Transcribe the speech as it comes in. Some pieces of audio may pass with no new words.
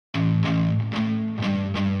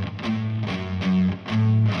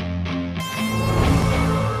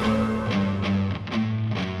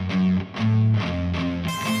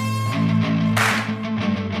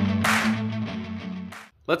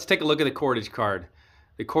Let's take a look at the cordage card.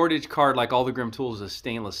 The cordage card, like all the Grimm tools, is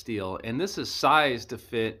stainless steel, and this is sized to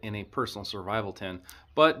fit in a personal survival tin,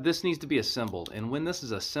 but this needs to be assembled, and when this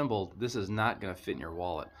is assembled, this is not going to fit in your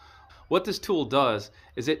wallet. What this tool does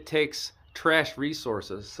is it takes trash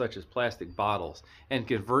resources such as plastic bottles and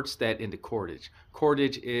converts that into cordage.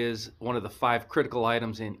 Cordage is one of the 5 critical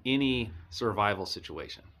items in any survival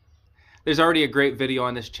situation. There's already a great video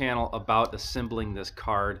on this channel about assembling this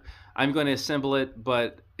card. I'm going to assemble it,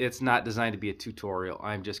 but it's not designed to be a tutorial.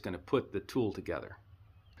 I'm just going to put the tool together.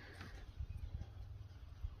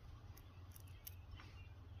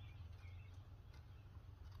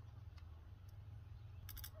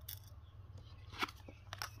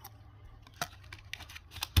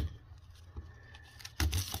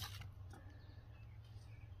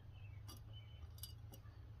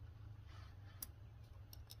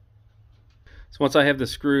 So once I have the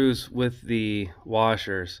screws with the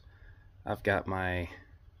washers, I've got my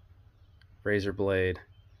razor blade.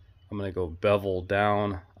 I'm going to go bevel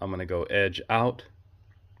down. I'm going to go edge out.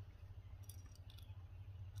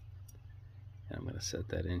 And I'm going to set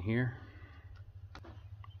that in here.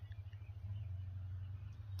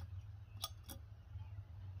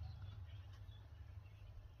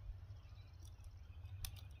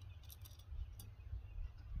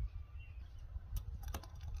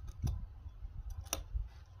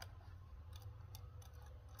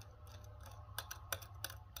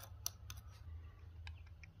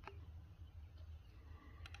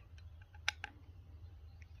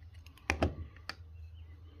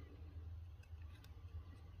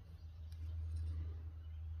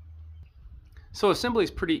 So assembly is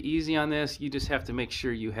pretty easy on this. You just have to make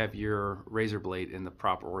sure you have your razor blade in the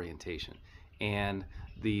proper orientation. And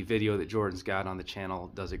the video that Jordan's got on the channel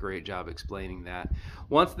does a great job explaining that.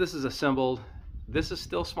 Once this is assembled, this is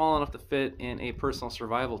still small enough to fit in a personal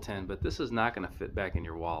survival tin, but this is not going to fit back in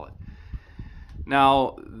your wallet.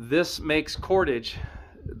 Now, this makes cordage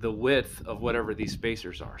the width of whatever these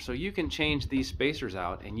spacers are. So you can change these spacers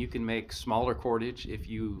out and you can make smaller cordage if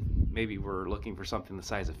you maybe were looking for something the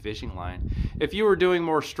size of fishing line. If you were doing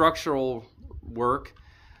more structural work,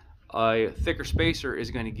 a thicker spacer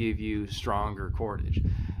is going to give you stronger cordage.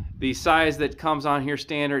 The size that comes on here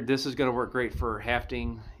standard, this is going to work great for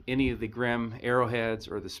hafting any of the Grimm arrowheads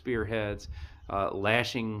or the spearheads.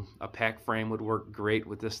 Lashing a pack frame would work great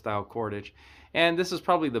with this style cordage. And this is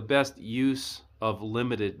probably the best use of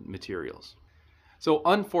limited materials. So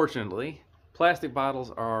unfortunately, plastic bottles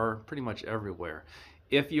are pretty much everywhere.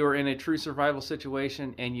 If you're in a true survival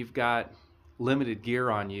situation and you've got limited gear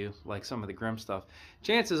on you, like some of the Grimm stuff,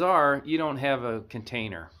 chances are you don't have a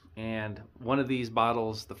container. And one of these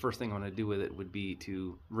bottles, the first thing I'm going to do with it would be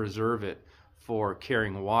to reserve it for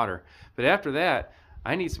carrying water. But after that,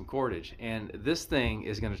 I need some cordage, and this thing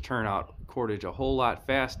is going to turn out cordage a whole lot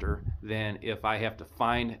faster than if I have to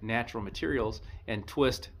find natural materials and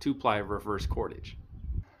twist 2-ply reverse cordage.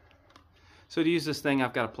 So to use this thing,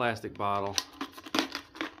 I've got a plastic bottle,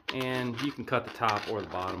 and you can cut the top or the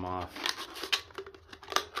bottom off.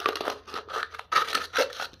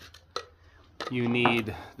 You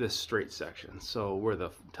need this straight section, so where the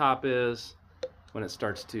top is, when it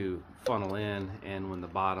starts to funnel in, and when the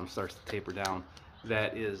bottom starts to taper down,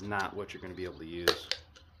 that is not what you're going to be able to use.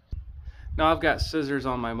 Now I've got scissors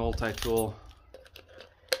on my multi-tool,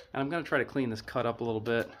 and I'm going to try to clean this cut up a little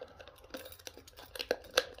bit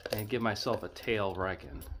and give myself a tail where I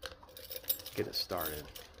can get it started.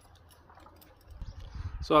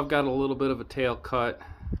 So I've got a little bit of a tail cut,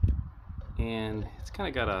 and it's kind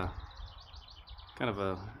of got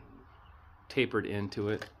a tapered end to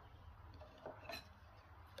it.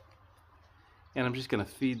 And I'm just going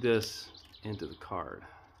to feed this into the card.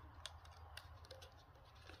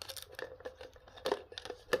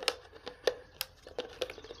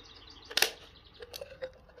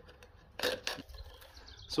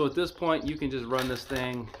 So at this point, you can just run this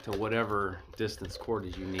thing to whatever distance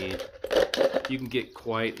cordage you need. You can get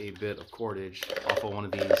quite a bit of cordage off of one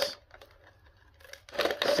of these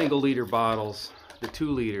single liter bottles. The 2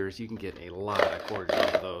 liters, you can get a lot of cordage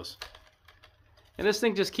out of those. And this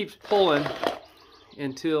thing just keeps pulling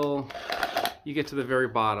until you get to the very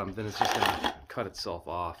bottom. Then it's just going to cut itself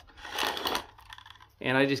off.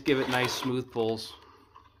 And I just give it nice smooth pulls.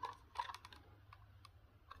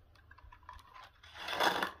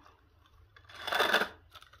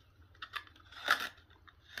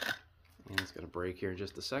 And it's going to break here in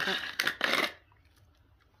just a second.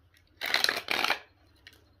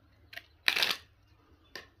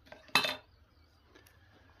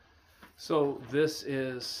 So this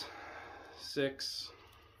is 6,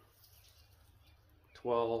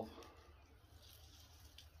 12,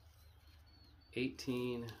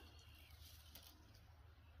 18,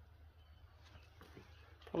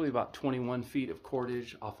 probably about 21 feet of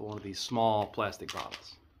cordage off of one of these small plastic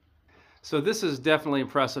bottles. So this is definitely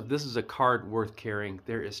impressive. This is a card worth carrying.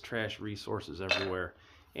 There is trash resources everywhere.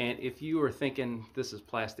 And if you are thinking this is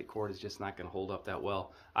plastic cord, it's just not going to hold up that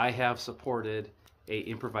well, I have supported a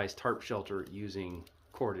improvised tarp shelter using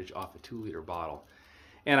cordage off a 2-liter bottle.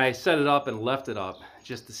 And I set it up and left it up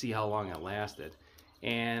just to see how long it lasted.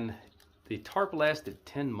 And the tarp lasted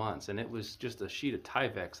 10 months, and it was just a sheet of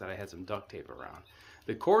Tyvek that I had some duct tape around.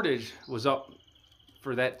 The cordage was up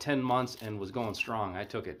for that 10 months and was going strong. I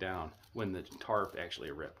took it down when the tarp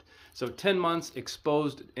actually ripped. So 10 months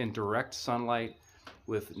exposed in direct sunlight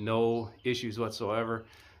with no issues whatsoever.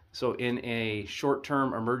 So in a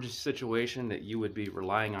short-term emergency situation that you would be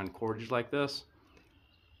relying on cordage like this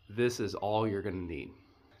is all you're going to need.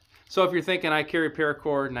 So if you're thinking, I carry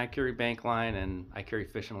paracord and I carry bank line and I carry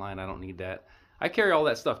fishing line, I don't need that. I carry all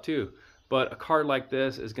that stuff too, but a card like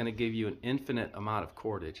this is going to give you an infinite amount of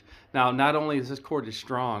cordage. Now, not only is this cordage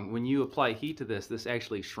strong, when you apply heat to this, this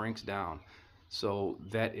actually shrinks down. So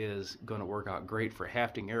that is going to work out great for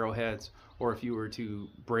hafting arrowheads, or if you were to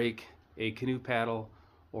break a canoe paddle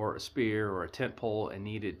or a spear or a tent pole and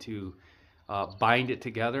needed to bind it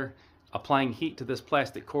together. Applying heat to this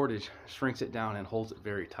plastic cordage shrinks it down and holds it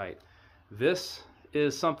very tight. This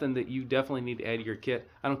is something that you definitely need to add to your kit.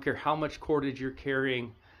 I don't care how much cordage you're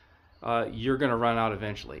carrying, you're going to run out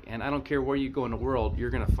eventually. And I don't care where you go in the world, you're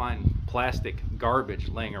going to find plastic garbage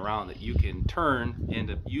laying around that you can turn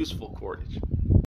into useful cordage.